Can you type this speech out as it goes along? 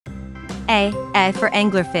A for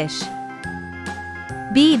anglerfish.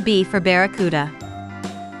 B for barracuda.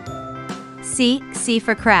 C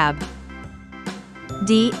for crab.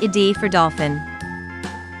 D for dolphin.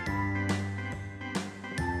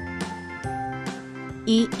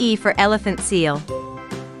 E for elephant seal.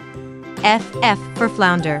 F for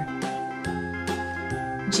flounder.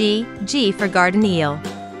 G for garden eel.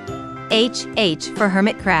 H for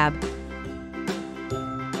hermit crab.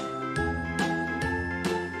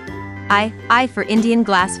 I for Indian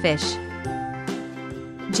glassfish.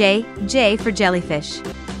 J for jellyfish.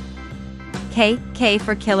 K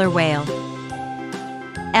for killer whale.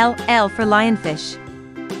 L for lionfish.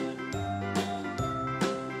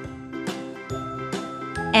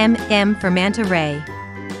 M for manta ray.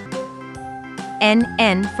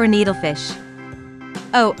 N for needlefish.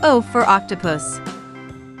 O for octopus.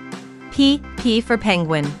 P for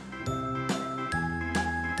penguin.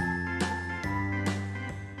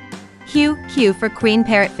 Q for queen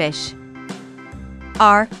parrotfish.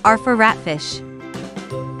 R for ratfish.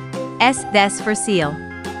 S for seal.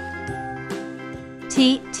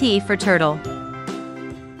 T for turtle.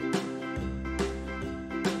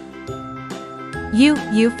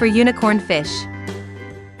 U for unicorn fish.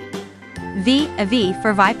 V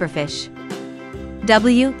for viperfish.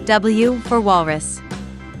 W for walrus.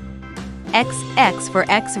 X for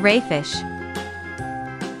X-ray fish.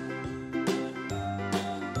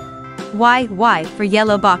 Y for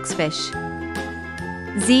yellow boxfish.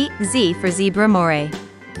 Z for zebra moray.